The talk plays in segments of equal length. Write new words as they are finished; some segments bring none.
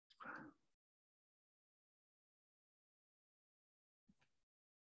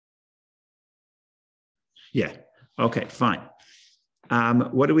Yeah. Okay, fine.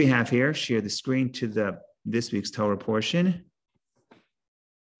 What do we have here? Share the screen to this week's Torah portion.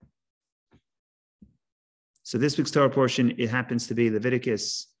 So this week's Torah portion, it happens to be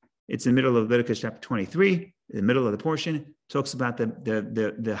Leviticus. It's in the middle of Leviticus chapter 23, in the middle of the portion, talks about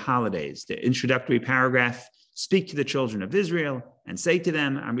the holidays. The introductory paragraph, speak to the children of Israel and say to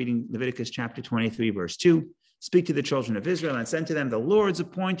them, I'm reading Leviticus chapter 23, verse 2, speak to the children of Israel and send to them the Lord's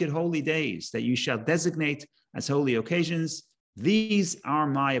appointed holy days that you shall designate as holy occasions. These are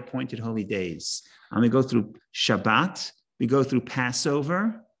my appointed holy days. We go through Shabbat, we go through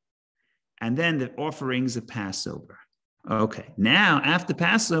Passover, and then the offerings of Passover. Okay, now after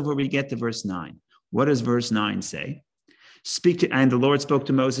Passover, we get to verse 9. What does verse 9 say? And the Lord spoke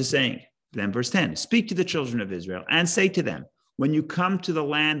to Moses saying, then verse 10, speak to the children of Israel and say to them, when you come to the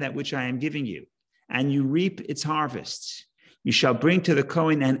land at which I am giving you, and you reap its harvest, you shall bring to the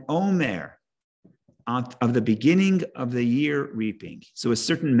Kohen an omer of the beginning of the year reaping. So a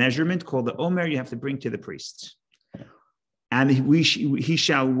certain measurement called the omer you have to bring to the priest. And he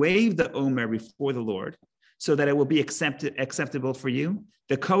shall wave the omer before the Lord so that it will be acceptable for you.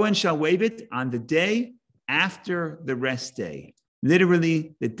 The Kohen shall wave it on the day after the rest day,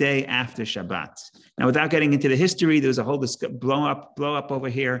 literally the day after Shabbat. Now, without getting into the history, there's a whole blow up over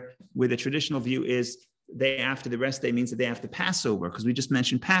here where the traditional view is the day after the rest day means the day after Passover, because we just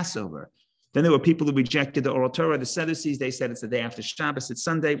mentioned Passover. Then there were people who rejected the oral Torah, the Sadducees. They said it's the day after Shabbos, it's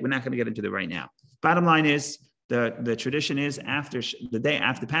Sunday. We're not going to get into that right now. Bottom line is, the tradition is after the day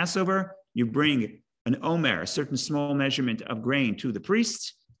after Passover, you bring an omer, a certain small measurement of grain to the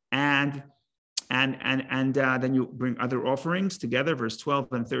priest, and then you bring other offerings together. Verse 12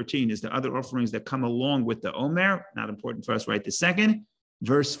 and 13 is the other offerings that come along with the omer. Not important for us right this second.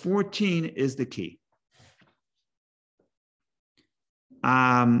 Verse 14 is the key.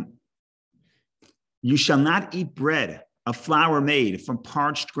 You shall not eat bread of flour made from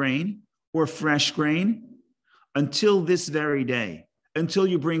parched grain or fresh grain until this very day, until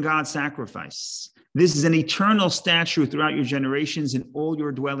you bring God sacrifice. This is an eternal statute throughout your generations in all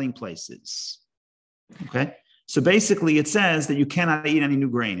your dwelling places. Okay? So basically it says that you cannot eat any new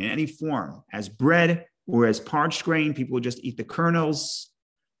grain in any form, as bread or as parched grain. People will just eat the kernels,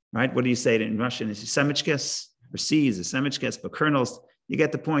 right? What do you say in Russian? Is semichkes, or seeds, a semichkes, but kernels. You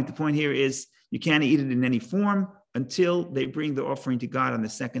get the point. The point here is you can't eat it in any form until they bring the offering to God on the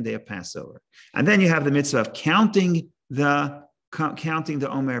second day of Passover. And then you have the mitzvah of counting the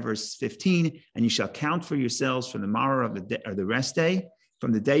omer, verse 15, and you shall count for yourselves from the morrow of the day, or the rest day,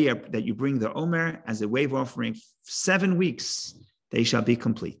 from the day that you bring the omer as a wave offering, 7 weeks, they shall be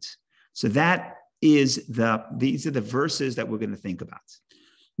complete. So these are the verses that we're going to think about.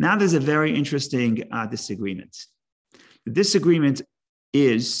 Now there's a very interesting disagreement. The disagreement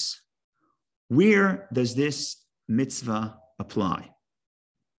is, where does this mitzvah apply?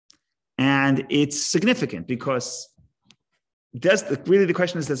 And it's significant because the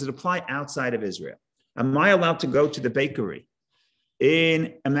question is, does it apply outside of Israel? Am I allowed to go to the bakery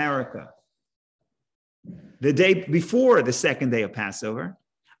in America the day before the second day of Passover?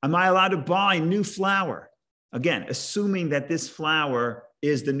 Am I allowed to buy new flour? Again, assuming that this flour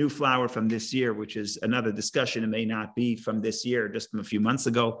is the new flour from this year, which is another discussion. It may not be from this year, just from a few months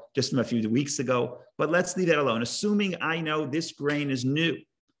ago, just from a few weeks ago, but let's leave that alone. Assuming I know this grain is new,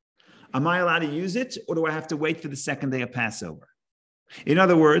 am I allowed to use it, or do I have to wait for the second day of Passover? In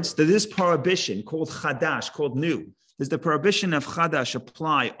other words, does this prohibition called chadash, called new, does the prohibition of chadash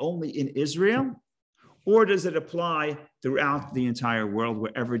apply only in Israel, or does it apply throughout the entire world,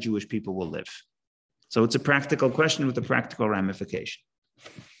 wherever Jewish people will live? So it's a practical question with a practical ramification.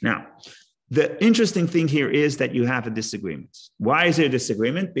 Now, the interesting thing here is that you have a disagreement. Why is there a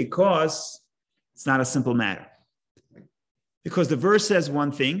disagreement? Because it's not a simple matter. Because the verse says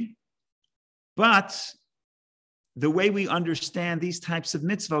one thing, but the way we understand these types of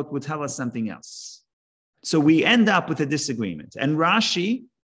mitzvot would tell us something else. So we end up with a disagreement. And Rashi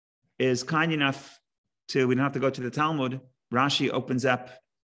is kind enough to, we don't have to go to the Talmud, Rashi opens up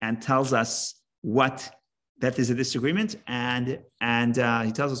and tells us that there's a disagreement, and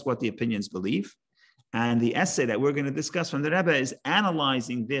he tells us what the opinions believe. And the essay that we're going to discuss from the Rebbe is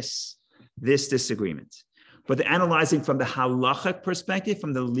analyzing this disagreement. But they're analyzing from the halachic perspective,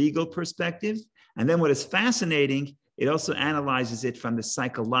 from the legal perspective. And then what is fascinating, it also analyzes it from the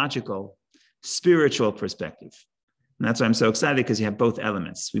psychological, spiritual perspective. And that's why I'm so excited, because you have both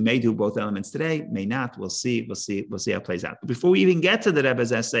elements. We may do both elements today, may not. We'll see how it plays out. But before we even get to the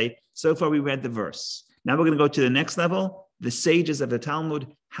Rebbe's essay, so far we read the verse. Now we're going to go to the next level, the sages of the Talmud,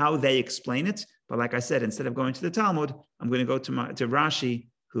 how they explain it. But like I said, instead of going to the Talmud, I'm going to go to Rashi,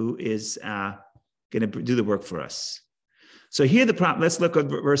 who is going to do the work for us. So here let's look at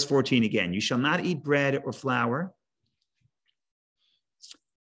verse 14 again. You shall not eat bread or flour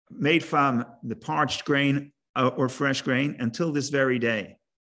made from the parched grain or fresh grain until this very day,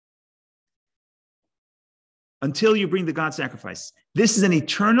 until you bring the God sacrifice. This is an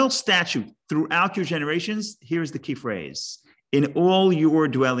eternal statute throughout your generations. Here's the key phrase: in all your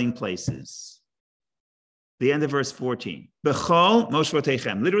dwelling places. The end of verse 14. Bechol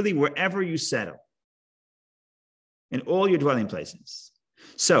moshvotechem, literally wherever you settle. In all your dwelling places.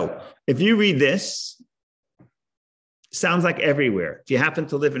 So if you read this, sounds like everywhere. If you happen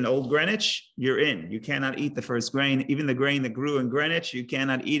to live in Old Greenwich, you're in. You cannot eat the first grain. Even the grain that grew in Greenwich, you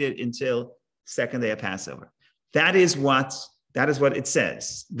cannot eat it until second day of Passover. That is what it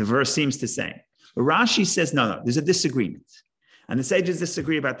says. The verse seems to say. But Rashi says, no, there's a disagreement. And the sages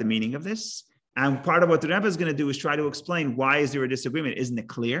disagree about the meaning of this. And part of what the Rebbe is going to do is try to explain why is there a disagreement. Isn't it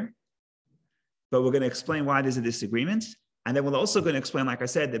clear? But we're going to explain why there's a disagreement. And then we're also going to explain, like I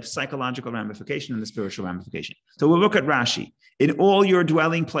said, the psychological ramification and the spiritual ramification. So we'll look at Rashi. In all your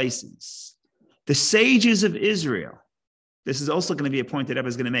dwelling places, the sages of Israel, this is also going to be a point that Rebbe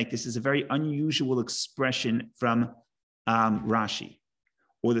is going to make. This is a very unusual expression from Rashi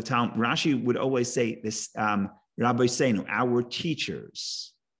or the Talmud. Rashi would always say this, Rabbi Seinu, our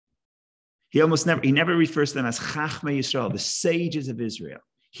teachers. He never refers to them as Chachmei Yisrael, the sages of Israel.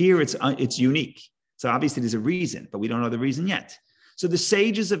 Here it's unique. So obviously there's a reason, but we don't know the reason yet. So the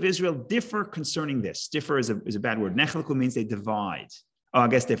sages of Israel differ concerning this. Differ is a bad word. Nechalaku means they divide. Oh, I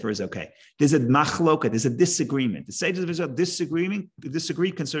guess differ is okay. There's a machloka, there's a disagreement. The sages of Israel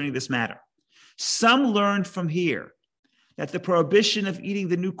disagree concerning this matter. Some learned from here that the prohibition of eating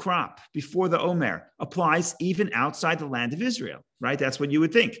the new crop before the Omer applies even outside the land of Israel, right? That's what you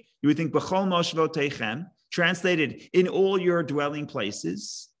would think. You would think, B'chol moshvotechem, translated in all your dwelling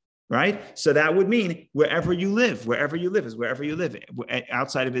places, right? So that would mean wherever you live is wherever you live,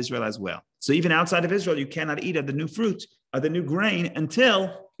 outside of Israel as well. So even outside of Israel, you cannot eat of the new fruit, of the new grain,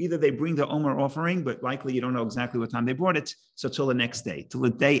 until either they bring the Omer offering, but likely you don't know exactly what time they brought it, so till the next day, till the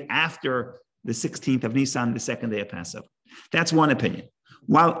day after the 16th of Nisan, the second day of Passover. That's one opinion.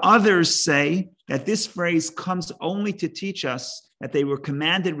 While others say that this phrase comes only to teach us that they were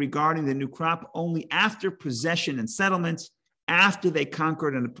commanded regarding the new crop only after possession and settlement, after they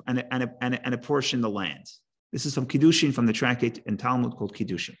conquered and apportioned the land. This is from Kiddushin, from the tractate in Talmud called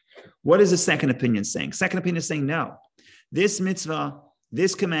Kiddushin. What is the second opinion saying? Second opinion is saying, no, this mitzvah,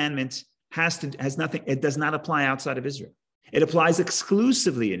 this commandment has nothing, it does not apply outside of Israel. It applies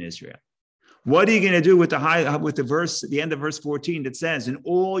exclusively in Israel. What are you going to do with the verse at the end of verse 14 that says, in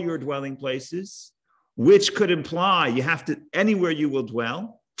all your dwelling places, which could imply you have to, anywhere you will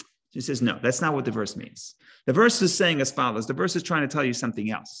dwell? He says, no, that's not what the verse means. The verse is saying as follows. The verse is trying to tell you something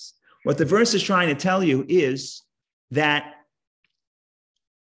else. What the verse is trying to tell you is that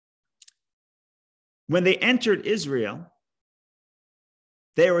when they entered Israel,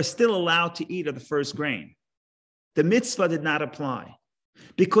 they were still allowed to eat of the first grain. The mitzvah did not apply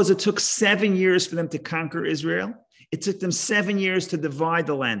because it took 7 years for them to conquer Israel. It took them 7 years to divide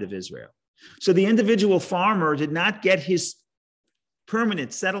the land of Israel. So the individual farmer did not get his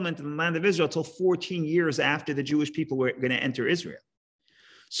permanent settlement in the land of Israel until 14 years after the Jewish people were going to enter Israel.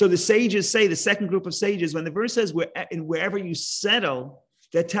 So the sages say, the second group of sages, when the verse says wherever you settle,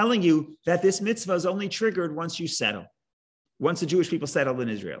 they're telling you that this mitzvah is only triggered once you settle, once the Jewish people settled in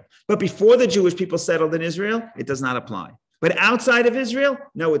Israel. But before the Jewish people settled in Israel, it does not apply. But outside of Israel,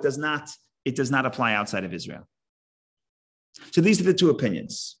 no, it does not. It does not apply outside of Israel. So these are the two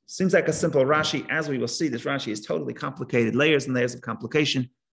opinions. Seems like a simple Rashi. As we will see, this Rashi is totally complicated, layers and layers of complication.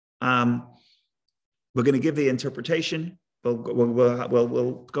 We're going to give the interpretation. We'll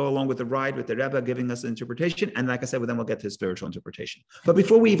go along with the ride with the Rebbe giving us the interpretation. And like I said, then we'll get to the spiritual interpretation. But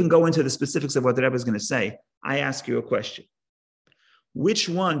before we even go into the specifics of what the Rebbe is going to say, I ask you a question. Which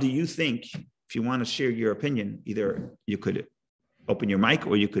one do you think, if you want to share your opinion, either you could open your mic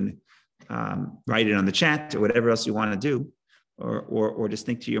or you can write it on the chat or whatever else you want to do, or just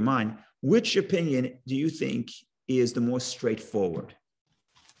think to your mind, which opinion do you think is the most straightforward,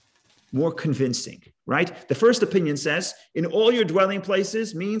 more convincing, right? The first opinion says, in all your dwelling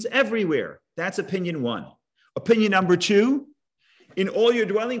places means everywhere. That's opinion one. Opinion number two, in all your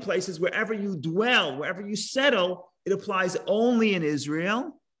dwelling places, wherever you dwell, wherever you settle, it applies only in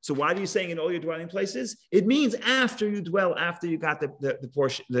Israel. So why are you saying in all your dwelling places? It means after you dwell, after you got the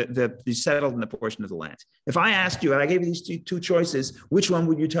portion, you settled in the portion of the land. If I asked you, and I gave you these two choices, which one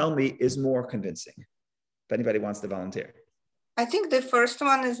would you tell me is more convincing? If anybody wants to volunteer. I think the first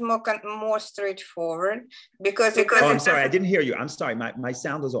one is more straightforward because I'm sorry, I didn't hear you. I'm sorry, my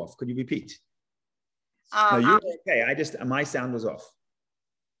sound was off. Could you repeat? No, you were okay. My sound was off.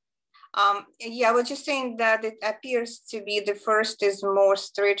 Yeah, I was just saying that it appears to be the first is more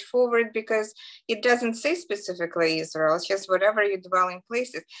straightforward because it doesn't say specifically Israel, it's just whatever your dwelling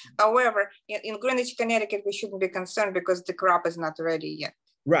place is. However, in Greenwich, Connecticut, we shouldn't be concerned because the crop is not ready yet.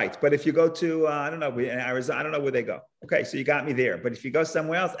 Right, but if you go to, I don't know, Arizona, I don't know where they go. Okay, so you got me there. But if you go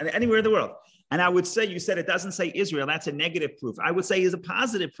somewhere else, and anywhere in the world, and I would say, you said it doesn't say Israel, that's a negative proof. I would say is a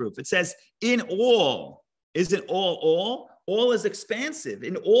positive proof. It says in all. Is it all? All is expansive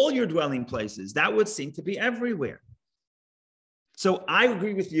in all your dwelling places. That would seem to be everywhere. So I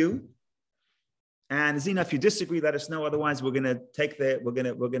agree with you. And Zina, if you disagree, let us know. Otherwise, we're gonna take. Yeah,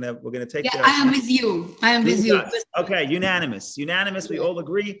 I am with you. Okay, unanimous. We all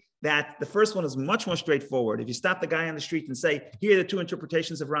agree that the first one is much more straightforward. If you stop the guy on the street and say, here are the two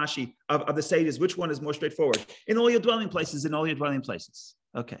interpretations of Rashi of the sages, which one is more straightforward? In all your dwelling places,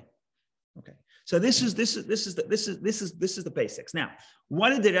 Okay. So this is the basics. Now, what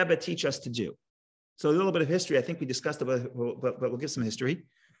did the Rebbe teach us to do? So a little bit of history. I think we discussed it, but we'll give some history.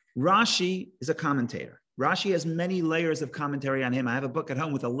 Rashi is a commentator. Rashi has many layers of commentary on him. I have a book at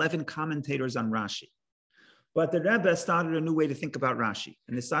home with 11 commentators on Rashi. But the Rebbe started a new way to think about Rashi.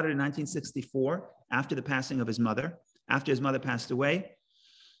 And it started in 1964, after the passing of his mother. After his mother passed away,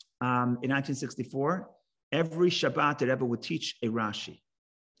 in 1964, every Shabbat, the Rebbe would teach a Rashi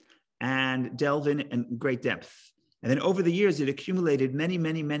and delve in great depth. And then over the years, it accumulated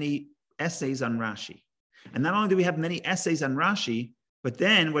many essays on Rashi. And not only do we have many essays on Rashi, but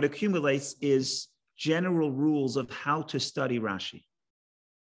then what accumulates is general rules of how to study Rashi.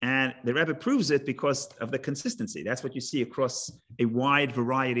 And the Rebbe proves it because of the consistency. That's what you see across a wide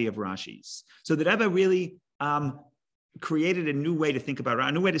variety of Rashis. So the Rebbe really created a new way to think about Rashi,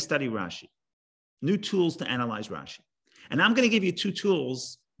 a new way to study Rashi, new tools to analyze Rashi. And I'm going to give you two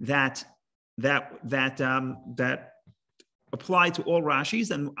tools that apply to all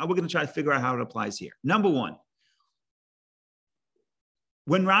Rashis, and we're going to try to figure out how it applies here. Number one,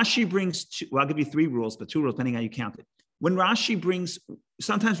 when Rashi brings two, well, I'll give you three rules, but two rules, depending on how you count it. When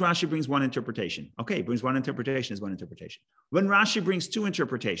sometimes Rashi brings one interpretation. Okay, he brings one interpretation is one interpretation. When Rashi brings two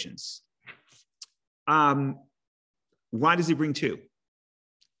interpretations, why does he bring two?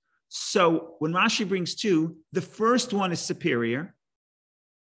 So when Rashi brings two, the first one is superior,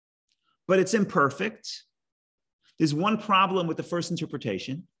 but it's imperfect. There's one problem with the first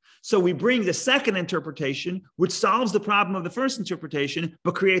interpretation. So we bring the second interpretation, which solves the problem of the first interpretation,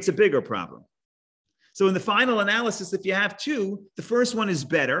 but creates a bigger problem. So in the final analysis, if you have two, the first one is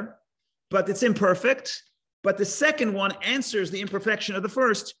better, but it's imperfect. But the second one answers the imperfection of the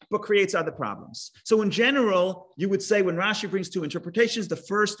first, but creates other problems. So in general, you would say when Rashi brings two interpretations, the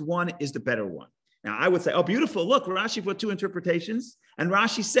first one is the better one. Now, I would say, oh, beautiful. Look, Rashi put two interpretations. And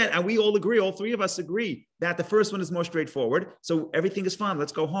Rashi said, and we all agree, all three of us agree, that the first one is more straightforward. So everything is fine.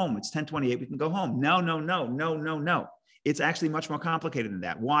 Let's go home. It's 10:28. We can go home. No. It's actually much more complicated than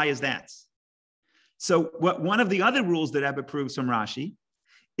that. Why is that? So one of the other rules that Rebbe proves from Rashi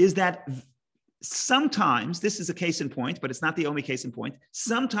is that sometimes, this is a case in point, but it's not the only case in point.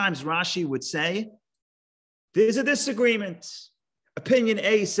 Sometimes Rashi would say, there's a disagreement. Opinion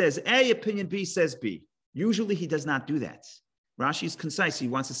A says A, opinion B says B. Usually he does not do that. Rashi is concise. He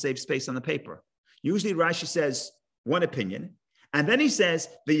wants to save space on the paper. Usually Rashi says one opinion, and then he says,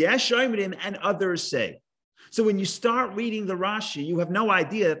 V'yesh omrim, and others say. So when you start reading the Rashi, you have no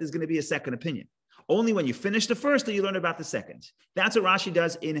idea that there's going to be a second opinion. Only when you finish the first do you learn about the second. That's what Rashi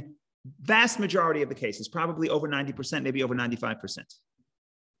does in vast majority of the cases, probably over 90%, maybe over 95%.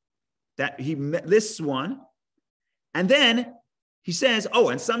 That he lists one, and then he says, oh,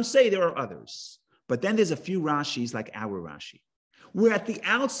 and some say there are others. But then there's a few Rashis like our Rashi, where at the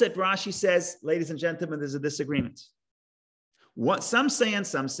outset Rashi says, ladies and gentlemen, there's a disagreement. What some say and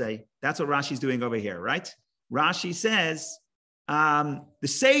some say, that's what Rashi's doing over here, right? Rashi says, the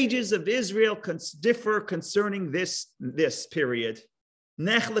sages of Israel differ concerning this period.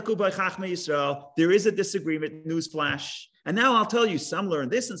 There is a disagreement, newsflash. And now I'll tell you, some learn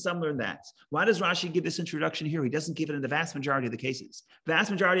this and some learn that. Why does Rashi give this introduction here? He doesn't give it in the vast majority of the cases.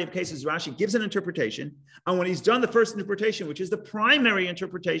 Vast majority of cases, Rashi gives an interpretation. And when he's done the first interpretation, which is the primary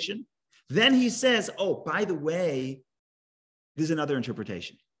interpretation, then he says, oh, by the way, there's another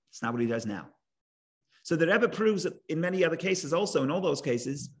interpretation. It's not what he does now. So the Rebbe proves that in many other cases also, in all those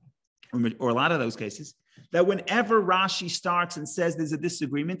cases, or a lot of those cases, that whenever Rashi starts and says there's a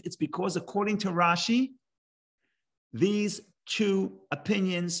disagreement, it's because according to Rashi, these two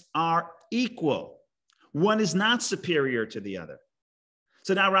opinions are equal. One is not superior to the other.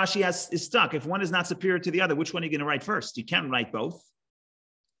 So now Rashi is stuck. If one is not superior to the other, which one are you going to write first? You can't write both.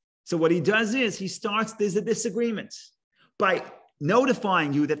 So what he does is he starts, there's a disagreement. By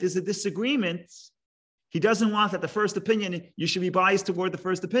notifying you that there's a disagreement, he doesn't want that the first opinion, you should be biased toward the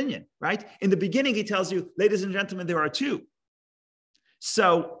first opinion, right? In the beginning, he tells you, ladies and gentlemen, there are two.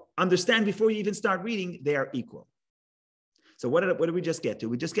 So understand before you even start reading, they are equal. So what did we just get to?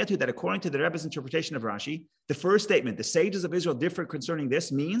 We just get to that according to the Rebbe's interpretation of Rashi, the first statement, the sages of Israel differ concerning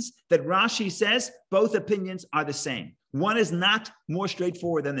this, means that Rashi says both opinions are the same. One is not more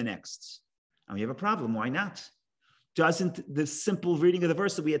straightforward than the next. And we have a problem. Why not? Doesn't the simple reading of the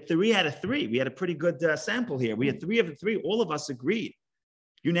verse that we had 3 out of 3, we had a pretty good sample here. We had 3 of the 3, all of us agreed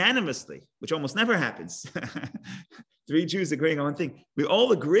unanimously, which almost never happens. 3 Jews agreeing on one thing. We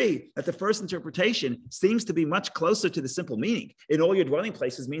all agree that the first interpretation seems to be much closer to the simple meaning. In all your dwelling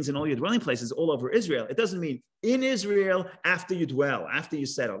places means in all your dwelling places all over Israel. It doesn't mean in Israel after you dwell, after you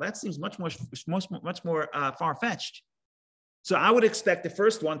settle. That seems much more far-fetched. So I would expect the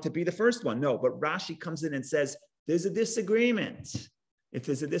first one to be the first one. No, but Rashi comes in and says, there's a disagreement. If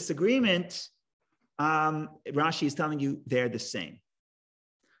there's a disagreement, Rashi is telling you they're the same.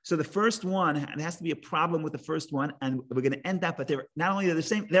 So the first one, it has to be a problem with the first one, and we're going to end up, but they're not only the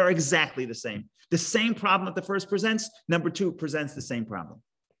same, they're exactly the same. The same problem that the first presents, number 2 presents the same problem.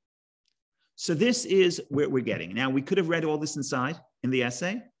 So this is where we're getting. Now, we could have read all this inside in the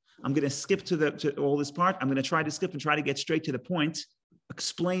essay. I'm going to skip to all this part. I'm going to try to skip and try to get straight to the point,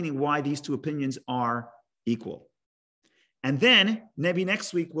 explaining why these 2 opinions are equal. And then maybe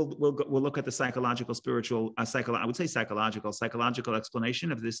next week we'll look at the psychological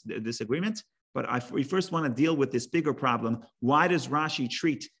explanation of this agreement. But we first want to deal with this bigger problem. Why does Rashi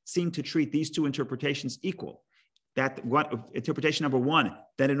seem to treat these 2 interpretations equal? That what interpretation number 1,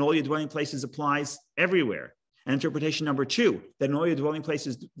 that in all your dwelling places applies everywhere. And interpretation number 2, that in all your dwelling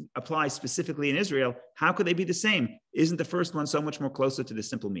places applies specifically in Israel. How could they be the same? Isn't the first one so much more closer to the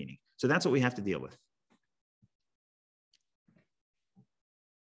simple meaning? So that's what we have to deal with.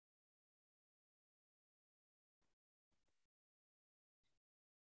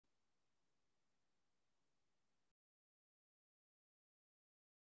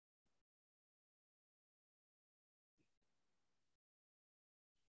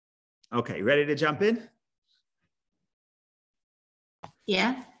 Okay, ready to jump in?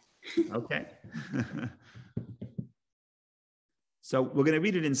 Yeah. Okay. So we're going to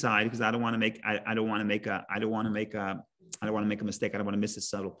read it inside because I don't want to make a mistake. I don't want to miss a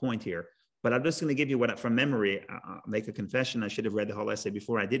subtle point here. But I'm just going to give you what from memory. I'll make a confession. I should have read the whole essay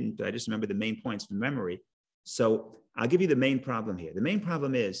before. I didn't, but I just remember the main points from memory. So I'll give you the main problem here. The main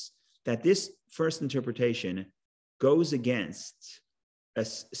problem is that this first interpretation goes against a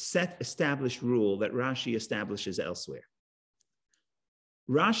set established rule that Rashi establishes elsewhere.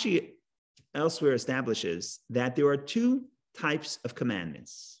 Rashi elsewhere establishes that there are 2 types of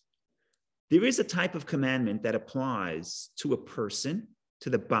commandments. There is a type of commandment that applies to a person, to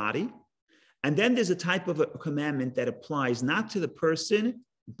the body, and then there's a type of a commandment that applies not to the person,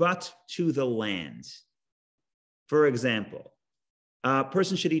 but to the land. For example, a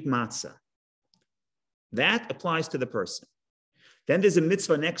person should eat matzah. That applies to the person. Then there's a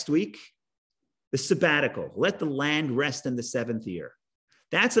mitzvah next week, the sabbatical. Let the land rest in the 7th year.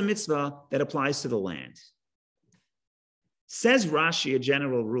 That's a mitzvah that applies to the land. Says Rashi, a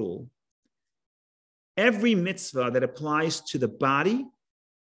general rule, every mitzvah that applies to the body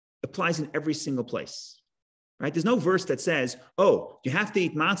applies in every single place. Right? There's no verse that says, oh, you have to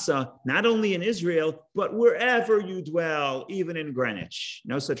eat matzah not only in Israel, but wherever you dwell, even in Greenwich.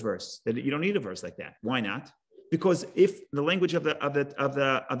 No such verse. You don't need a verse like that. Why not? Because if the language of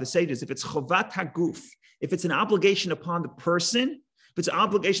the sages, if it's chovat haguf, if it's an obligation upon the person, if it's an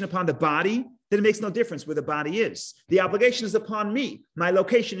obligation upon the body, then it makes no difference where the body is. The obligation is upon me. My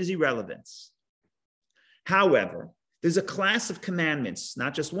location is irrelevant. However, there's a class of commandments,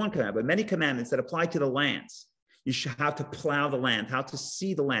 not just one commandment, but many commandments that apply to the land. You should have to plow the land, how to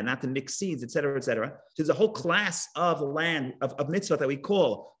see the land, not to mix seeds, et cetera, et cetera. There's a whole class of land, of mitzvah that we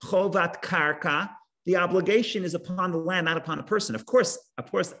call chovat karka. The obligation is upon the land, not upon a person. Of course,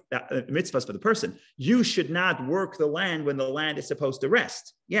 mitzvahs for the person. You should not work the land when the land is supposed to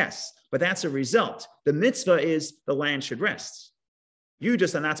rest. Yes, but that's a result. The mitzvah is the land should rest. You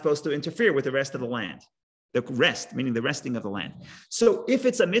just are not supposed to interfere with the rest of the land. The rest, meaning the resting of the land. So if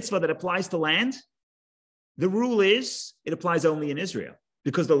it's a mitzvah that applies to land, the rule is it applies only in Israel.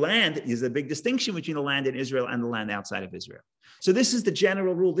 Because the land is a big distinction between the land in Israel and the land outside of Israel. So this is the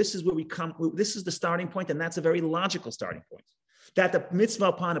general rule. This is where we come. This is the starting point, and that's a very logical starting point. That the mitzvah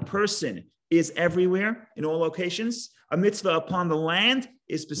upon a person is everywhere, in all locations. A mitzvah upon the land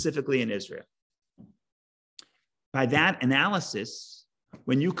is specifically in Israel. By that analysis,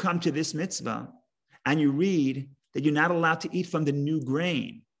 when you come to this mitzvah and you read that you're not allowed to eat from the new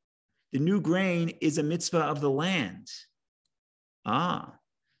grain. The new grain is a mitzvah of the land.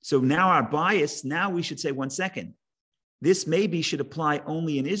 So now our bias, now we should say, 1 second, this maybe should apply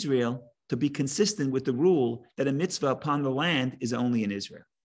only in Israel to be consistent with the rule that a mitzvah upon the land is only in Israel.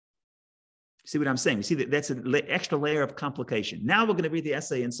 See what I'm saying? You see that that's an extra layer of complication. Now we're going to read the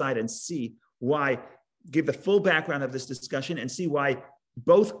essay inside and see why, give the full background of this discussion and see why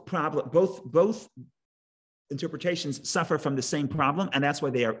both interpretations suffer from the same problem, and that's why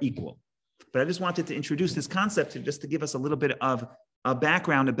they are equal. But I just wanted to introduce this concept just to give us a little bit of a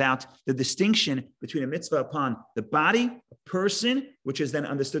background about the distinction between a mitzvah upon the body, a person, which is then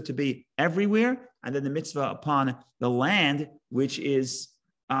understood to be everywhere, and then the mitzvah upon the land, which is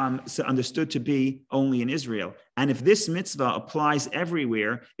understood to be only in Israel. And if this mitzvah applies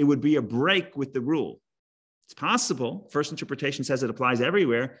everywhere, it would be a break with the rule. It's possible. First interpretation says it applies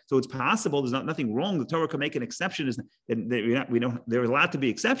everywhere, so it's possible. There's nothing wrong. The Torah can make an exception. There are allowed to be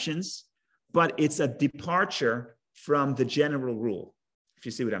exceptions, but it's a departure from the general rule, if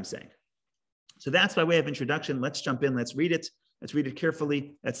you see what I'm saying. So that's by way of introduction. Let's jump in. Let's read it. Let's read it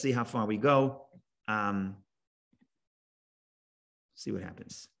carefully. Let's see how far we go. See what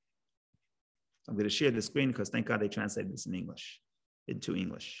happens. I'm going to share the screen because thank God they translated this in English, into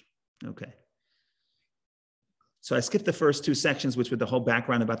English. Okay. So I skipped the first 2 sections, which were the whole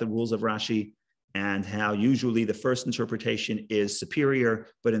background about the rules of Rashi and how usually the first interpretation is superior,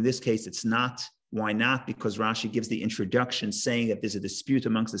 but in this case it's not. Why not? Because Rashi gives the introduction saying that there's a dispute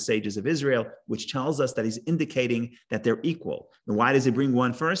amongst the sages of Israel, which tells us that he's indicating that they're equal. And why does he bring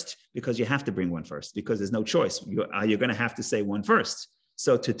one first? Because you have to bring one first, because there's no choice. You're going to have to say one first.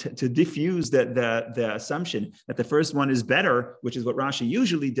 So to diffuse the assumption that the first one is better, which is what Rashi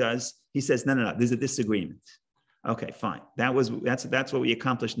usually does, he says, no, there's a disagreement. Okay, fine. That's what we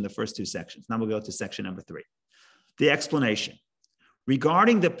accomplished in the first 2 sections. Now we'll go to section number 3. The explanation.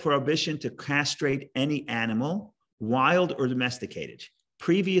 Regarding the prohibition to castrate any animal, wild or domesticated,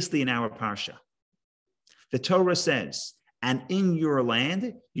 previously in our parsha, the Torah says, and in your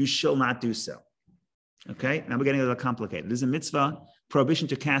land, you shall not do so. Okay, now we're getting a little complicated. There's a mitzvah, prohibition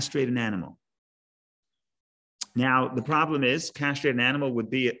to castrate an animal. Now, the problem is, castrate an animal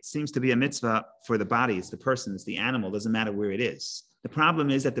seems to be a mitzvah for the body. It's the person, it's the animal, doesn't matter where it is. The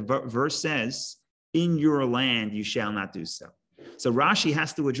problem is that the verse says, in your land, you shall not do so. So Rashi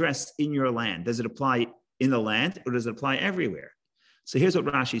has to address in your land. Does it apply in the land or does it apply everywhere? So here's what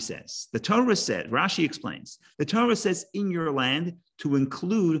Rashi says. The Torah said, Rashi explains, the Torah says in your land to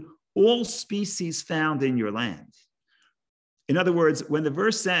include all species found in your land. In other words, when the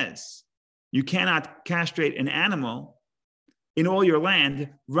verse says you cannot castrate an animal in all your land,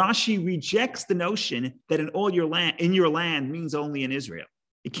 Rashi rejects the notion that in your land means only in Israel.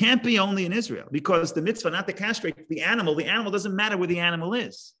 It can't be only in Israel because the mitzvah not to castrate the animal doesn't matter where the animal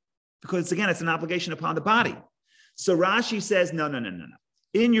is because, again, it's an obligation upon the body. So Rashi says, no.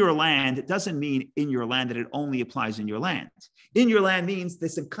 In your land, it doesn't mean in your land that it only applies in your land. In your land means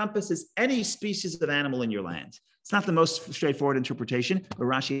this encompasses any species of animal in your land. It's not the most straightforward interpretation, but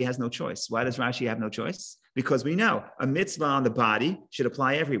Rashi has no choice. Why does Rashi have no choice? Because we know a mitzvah on the body should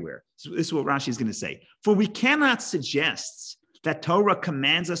apply everywhere. So this is what Rashi is going to say. For we cannot suggest that Torah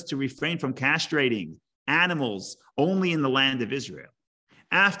commands us to refrain from castrating animals only in the land of Israel.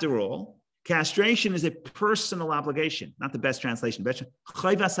 After all, castration is a personal obligation, not the best translation.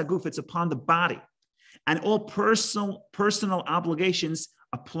 It's upon the body. And all personal obligations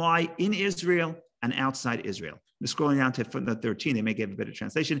apply in Israel and outside Israel. We're scrolling down to footnote 13, they may give a better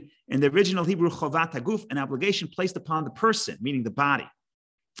translation. In the original Hebrew, chovat haguf, an obligation placed upon the person, meaning the body.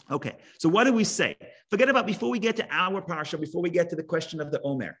 Okay, so what do we say? Forget about before we get to our parsha, before we get to the question of the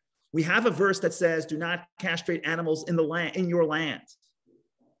Omer. We have a verse that says, do not castrate animals in your land.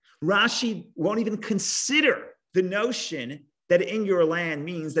 Rashi won't even consider the notion that in your land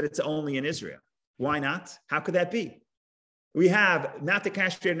means that it's only in Israel. Why not? How could that be? We have not to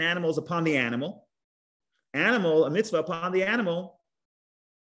castrate animals upon the animal, a mitzvah upon the animal.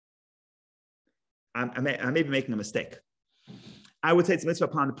 I may be making a mistake. I would say it's a mitzvah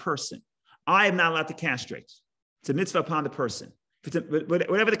upon the person. I am not allowed to castrate. It's a mitzvah upon the person.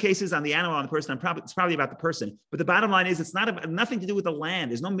 Whatever the case is on the animal, on the person, it's probably about the person. But the bottom line is it's nothing to do with the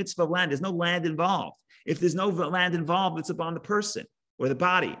land. There's no mitzvah of land. There's no land involved. If there's no land involved, it's upon the person or the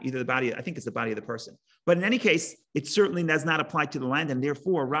body, either the body, I think it's the body of the person. But in any case, it certainly does not apply to the land. And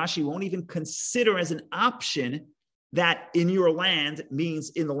therefore, Rashi won't even consider as an option that in your land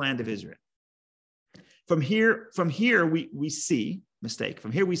means in the land of Israel. From here, we see mistake.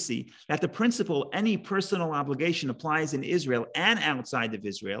 From here we see that the principle any personal obligation applies in Israel and outside of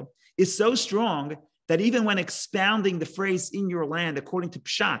Israel is so strong that even when expounding the phrase in your land according to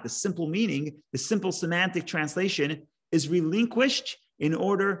Pshat, the simple meaning, the simple semantic translation is relinquished in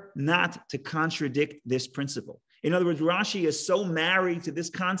order not to contradict this principle. In other words, Rashi is so married to this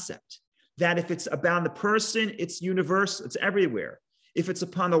concept that if it's about the person, it's universal, it's everywhere. If it's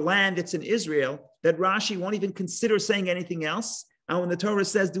upon the land, it's in Israel, that Rashi won't even consider saying anything else. And when the Torah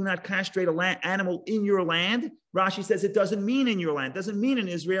says, do not castrate an animal in your land, Rashi says it doesn't mean in your land, it doesn't mean in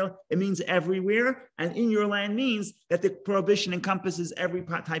Israel, it means everywhere. And in your land means that the prohibition encompasses every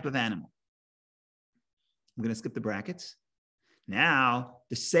type of animal. I'm going to skip the brackets. Now,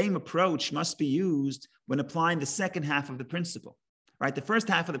 the same approach must be used when applying the second half of the principle, right? The first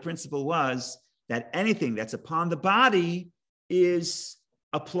half of the principle was that anything that's upon the body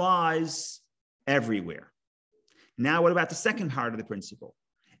applies everywhere. Now, what about the second part of the principle?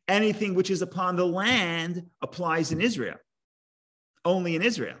 Anything which is upon the land applies in Israel, only in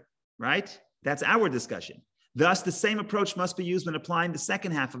Israel, right? That's our discussion. Thus, the same approach must be used when applying the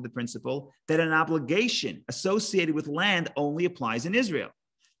second half of the principle, that an obligation associated with land only applies in Israel.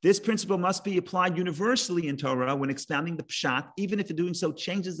 This principle must be applied universally in Torah when expounding the Pshat, even if doing so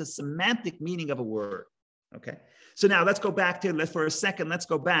changes the semantic meaning of a word. Okay. So now let's go back to, for a second, let's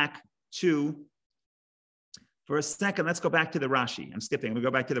go back to the Rashi. I'm skipping. I'm going to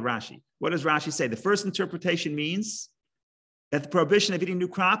go back to the Rashi. What does Rashi say? The first interpretation means that the prohibition of eating new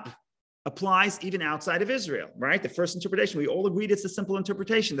crop applies even outside of Israel, right? The first interpretation, we all agreed it's a simple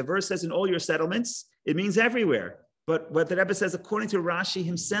interpretation. The verse says in all your settlements, it means everywhere. But what the Rebbe says, according to Rashi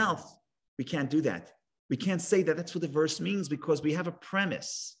himself, we can't do that. We can't say that that's what the verse means because we have a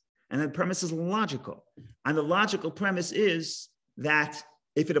premise. And the premise is logical. And the logical premise is that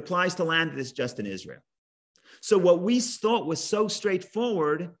if it applies to land, it's just in Israel. So what we thought was so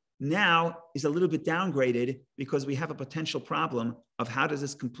straightforward now is a little bit downgraded because we have a potential problem of how is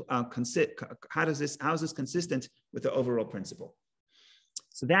this consistent with the overall principle.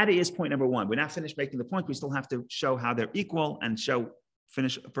 So that is point number one. We're not finished making the point. We still have to show how they're equal and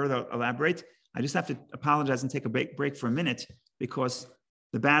further elaborate. I just have to apologize and take a break for a minute because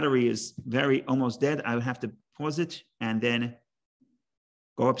the battery is almost dead. I would have to pause it and then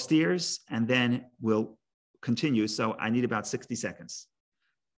go upstairs and then we'll continue. So I need about 60 seconds.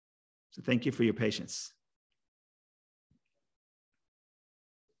 So thank you for your patience.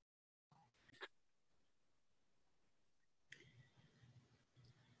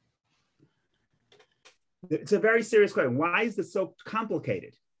 It's a very serious question. Why is this so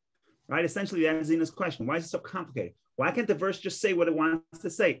complicated? Right? Essentially, that is Zina's question. Why is it so complicated? Why can't the verse just say what it wants to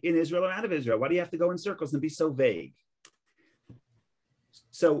say, in Israel or out of Israel? Why do you have to go in circles and be so vague?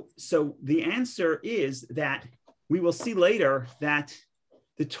 So the answer is that we will see later that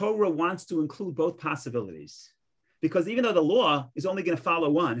the Torah wants to include both possibilities. Because even though the law is only going to follow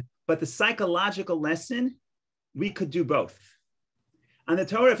one, but the psychological lesson, we could do both. And the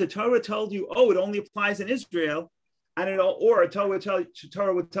Torah, if the Torah told you, oh, it only applies in Israel, or Torah would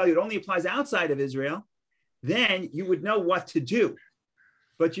tell you it only applies outside of Israel, then you would know what to do.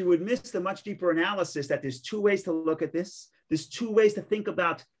 But you would miss the much deeper analysis that there's two ways to look at this. There's two ways to think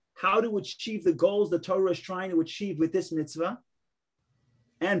about how to achieve the goals the Torah is trying to achieve with this mitzvah.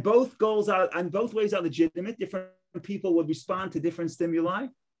 And both ways are legitimate. Different people would respond to different stimuli.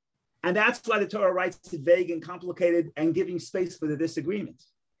 And that's why the Torah writes it vague and complicated and giving space for the disagreement.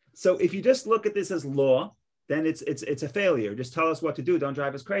 So if you just look at this as law, then it's a failure. Just tell us what to do. Don't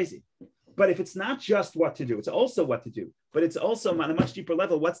drive us crazy. But if it's not just what to do, it's also what to do. But it's also on a much deeper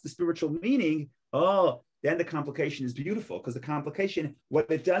level, what's the spiritual meaning? Oh, then the complication is beautiful because the complication, what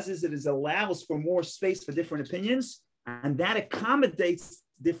it does is it allows for more space for different opinions, and that accommodates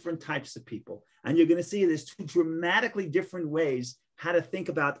different types of people. And you're going to see there's two dramatically different ways how to think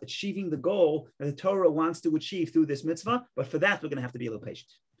about achieving the goal that the Torah wants to achieve through this mitzvah. But for that, we're going to have to be a little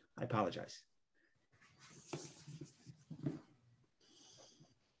patient. I apologize.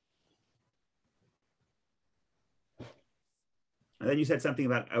 And then you said something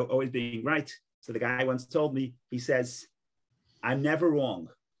about always being right. So the guy once told me, he says, I'm never wrong.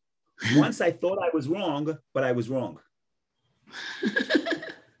 Once I thought I was wrong, but I was wrong.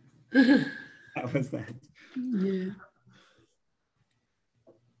 How was that? Yeah.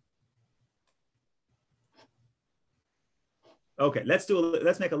 Okay, let's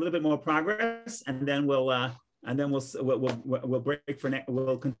make a little bit more progress, and then we'll break for next.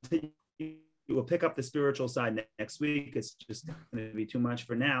 We'll continue. We'll pick up the spiritual side next week. It's just going to be too much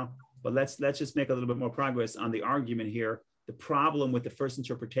for now. But let's just make a little bit more progress on the argument here the problem with the first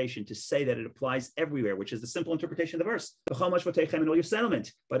interpretation to say that it applies everywhere, which is the simple interpretation of the verse, in all your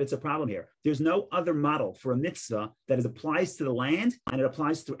settlement. But it's a problem here. There's no other model for a mitzvah that applies to the land and it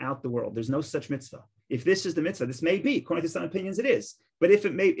applies throughout the world. There's no such mitzvah. If this is the mitzvah, this may be, according to some opinions, it is. But if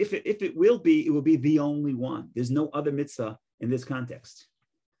it will be, it will be the only one. There's no other mitzvah in this context.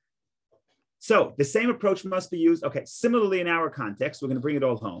 So the same approach must be used. Okay, similarly in our context, we're going to bring it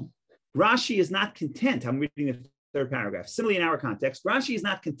all home. Rashi is not content. I'm reading the third paragraph. Similarly in our context, Rashi is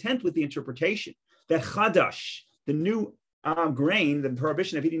not content with the interpretation that chadash, the new grain, the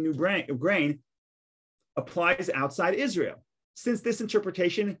prohibition of eating new grain, applies outside Israel, since this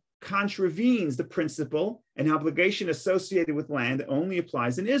interpretation contravenes the principle and obligation associated with land that only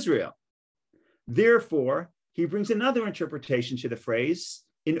applies in Israel. Therefore, he brings another interpretation to the phrase,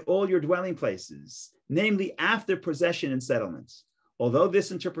 in all your dwelling places, namely after possession and settlement. Although this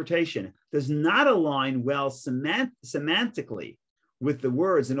interpretation does not align well semantically with the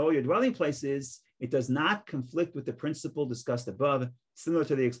words in all your dwelling places, it does not conflict with the principle discussed above, similar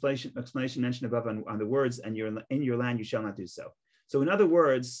to the explanation mentioned above on the words, and in your land you shall not do so. So in other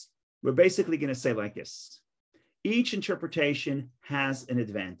words, we're basically going to say like this. Each interpretation has an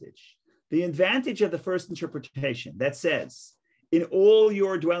advantage. The advantage of the first interpretation that says, in all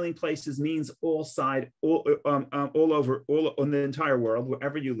your dwelling places means all over on the entire world,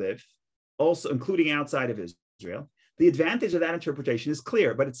 wherever you live, also including outside of Israel. The advantage of that interpretation is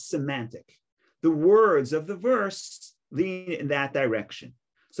clear, but it's semantic. The words of the verse lean in that direction.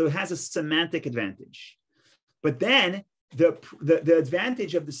 So it has a semantic advantage. But then the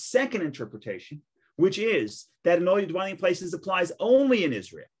advantage of the second interpretation, which is that in all your dwelling places applies only in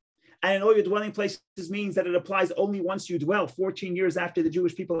Israel. And in all your dwelling places means that it applies only once you dwell, 14 years after the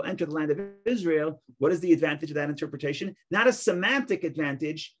Jewish people enter the land of Israel. What is the advantage of that interpretation? Not a semantic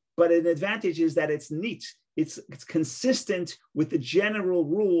advantage, but an advantage is that it's neat. It's consistent with the general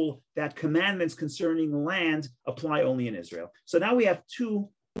rule that commandments concerning land apply only in Israel. So now we have two,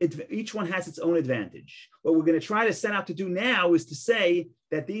 each one has its own advantage. What we're going to try to set out to do now is to say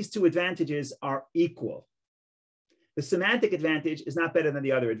that these two advantages are equal. The semantic advantage is not better than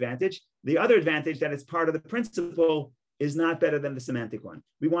the other advantage. The other advantage, that it's part of the principle, is not better than the semantic one.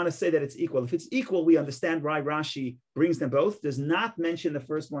 We want to say that it's equal. If it's equal, we understand why Rashi brings them both, does not mention the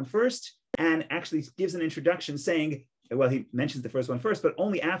first one first, and actually gives an introduction saying, well, he mentions the first one first, but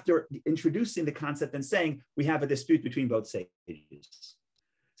only after introducing the concept and saying we have a dispute between both sages.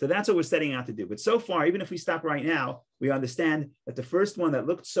 So that's what we're setting out to do. But so far, even if we stop right now, we understand that the first one that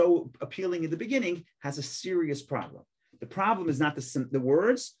looked so appealing in the beginning has a serious problem. The problem is not the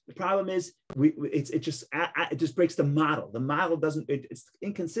words. The problem is it just breaks the model. The model it's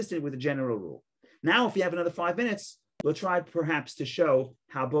inconsistent with the general rule. Now, if you have another 5 minutes, we'll try perhaps to show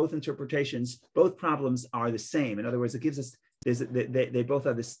how both interpretations, both problems are the same. In other words, it gives us they both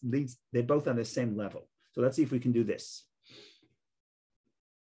are they both on the same level. So let's see if we can do this.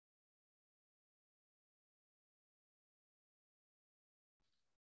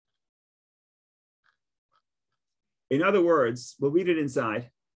 In other words, we'll read it inside.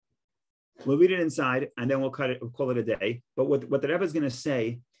 And then we'll call it a day. But what the Rebbe is going to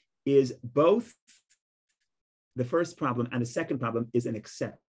say is both the first problem and the second problem is an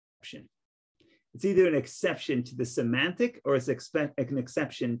exception. It's either an exception to the semantic or it's an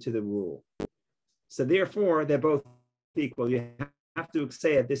exception to the rule. So therefore, they're both equal. You have to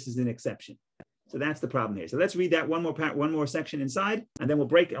say that this is an exception. So that's the problem here. So let's read that one more section inside, and then we'll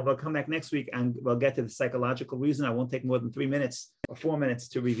break. We'll come back next week and we'll get to the psychological reason. I won't take more than 3 minutes or 4 minutes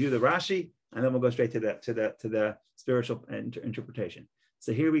to review the Rashi, and then we'll go straight to the spiritual interpretation.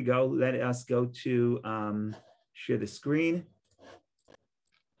 So here we go. Let us go to share the screen.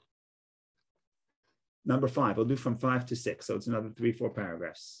 Number 5. We'll do from 5 to 6. So it's another 3-4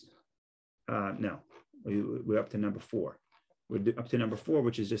 paragraphs. No, we're up to number 4. We're up to number 4,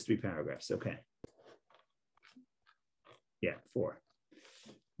 which is just 3 paragraphs. Okay. Yeah, 4.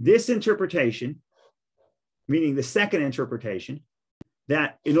 This interpretation, meaning the second interpretation,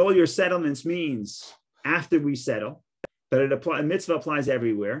 that in all your settlements means after we settle, that mitzvah applies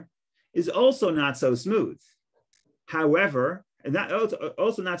everywhere, is also not so smooth. However,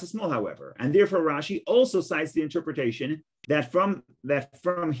 also not so small, however, and therefore Rashi also cites the interpretation that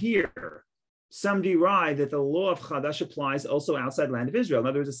from here, some derive that the law of Chadash applies also outside the land of Israel. In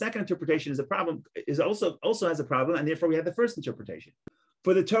other words, the second interpretation also has a problem, and therefore we have the first interpretation.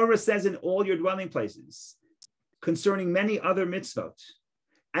 For the Torah says in all your dwelling places, concerning many other mitzvot,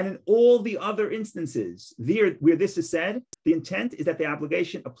 and in all the other instances where this is said, the intent is that the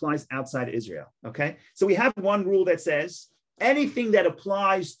obligation applies outside Israel. Okay, so we have one rule that says anything that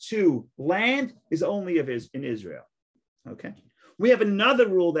applies to land is only in Israel. Okay. We have another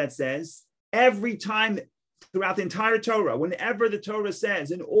rule that says every time throughout the entire Torah, whenever the Torah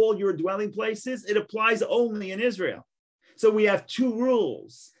says in all your dwelling places, it applies only in Israel. So we have two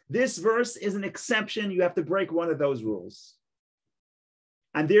rules. This verse is an exception. You have to break one of those rules.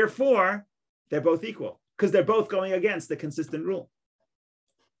 And therefore, they're both equal because they're both going against the consistent rule.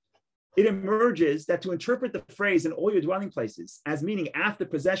 It emerges that to interpret the phrase in all your dwelling places as meaning after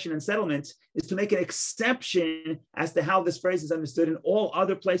possession and settlement is to make an exception as to how this phrase is understood in all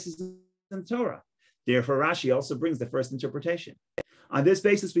other places in the Torah. Therefore, Rashi also brings the first interpretation. On this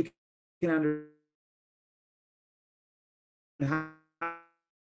basis, we can understand how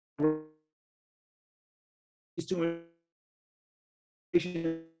these two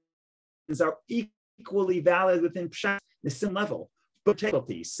interpretations are equally valid within Pshat, the same level, but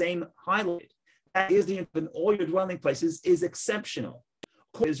same highlight. That is the in all your dwelling places is exceptional.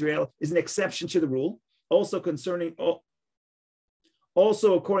 Israel is an exception to the rule. Also according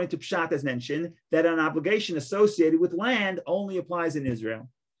to Pshat as mentioned, that an obligation associated with land only applies in Israel.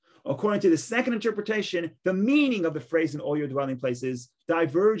 According to the second interpretation, the meaning of the phrase in all your dwelling places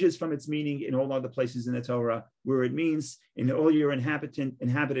diverges from its meaning in all other places in the Torah, where it means in all your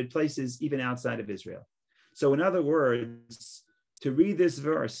inhabited places, even outside of Israel. So in other words, to read this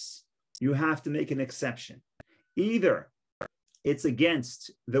verse, you have to make an exception. Either it's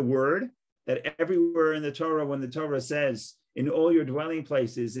against the word that everywhere in the Torah, when the Torah says in all your dwelling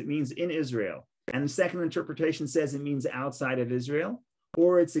places, it means in Israel. And the second interpretation says it means outside of Israel,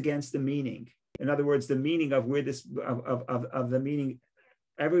 or it's against the meaning. In other words, the meaning of where this, of the meaning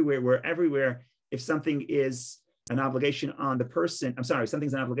everywhere, where everywhere, if something is an obligation on the person,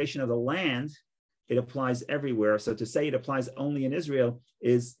 something's an obligation of the land, it applies everywhere. So to say it applies only in Israel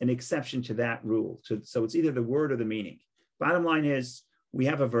is an exception to that rule. So it's either the word or the meaning. Bottom line is, we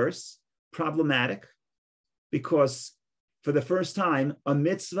have a verse, problematic, because for the first time, a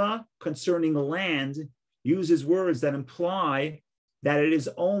mitzvah concerning land uses words that imply that it is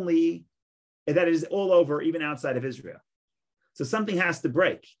all over, even outside of Israel. So something has to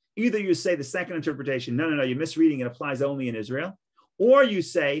break. Either you say the second interpretation, no, you're misreading, it applies only in Israel, or you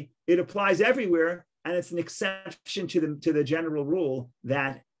say it applies everywhere, and it's an exception to the general rule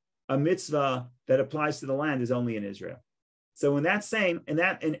that a mitzvah that applies to the land is only in Israel. So in that sense,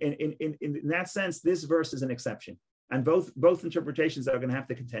 this verse is an exception, and both interpretations are going to have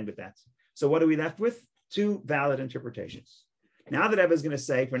to contend with that. So what are we left with? Two valid interpretations. Now that Eva's going to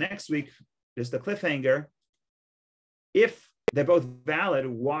say for next week, just a cliffhanger, if they're both valid,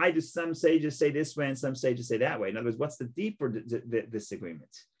 why do some sages say this way and some sages say that way? In other words, what's the deeper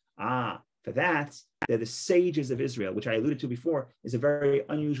disagreement? For that, they're the sages of Israel, which I alluded to before, is a very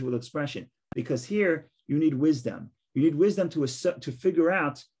unusual expression, because here you need wisdom. You need wisdom to figure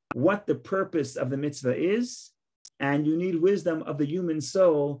out what the purpose of the mitzvah is, and you need wisdom of the human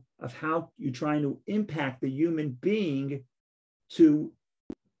soul of how you're trying to impact the human being to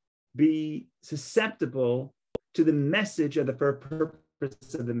be susceptible to the message of the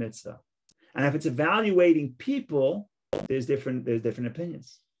purpose of the mitzvah. And if it's evaluating people, there's different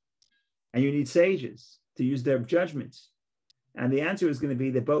opinions. And you need sages to use their judgments. And the answer is going to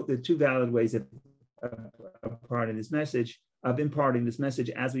be that both the two valid ways of imparting this message,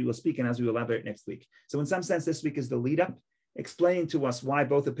 as we will speak and as we will elaborate next week. So in some sense, this week is the lead up, explaining to us why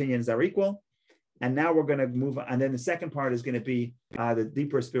both opinions are equal. And now we're going to move on. And then the second part is going to be the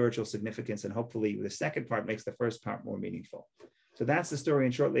deeper spiritual significance. And hopefully the second part makes the first part more meaningful. So that's the story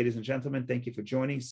in short, ladies and gentlemen. Thank you for joining.